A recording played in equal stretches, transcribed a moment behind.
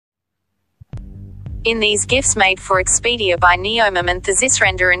In these GIFs made for Expedia by NeoMam and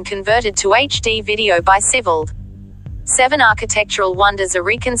Thisisrender and converted to HD video by Civiled, 7 architectural wonders are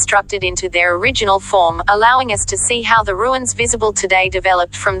reconstructed into their original form, allowing us to see how the ruins visible today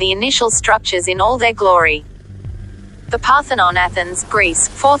developed from the initial structures in all their glory. The Parthenon, Athens, Greece,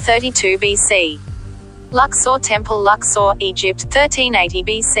 432 BC. Luxor Temple, Luxor, Egypt, 1380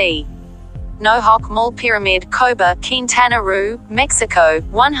 BC. Nohoch Mall Pyramid, Coba, Quintana, Mexico,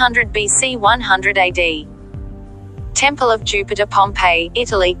 100 BC 100 AD. Temple of Jupiter, Pompeii,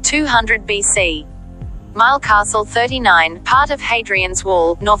 Italy, 200 BC. Milecastle 39, part of Hadrian's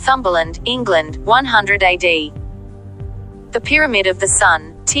Wall, Northumberland, England, 100 AD. The Pyramid of the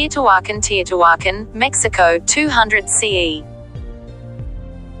Sun, Teotihuacan, Mexico, 200 CE.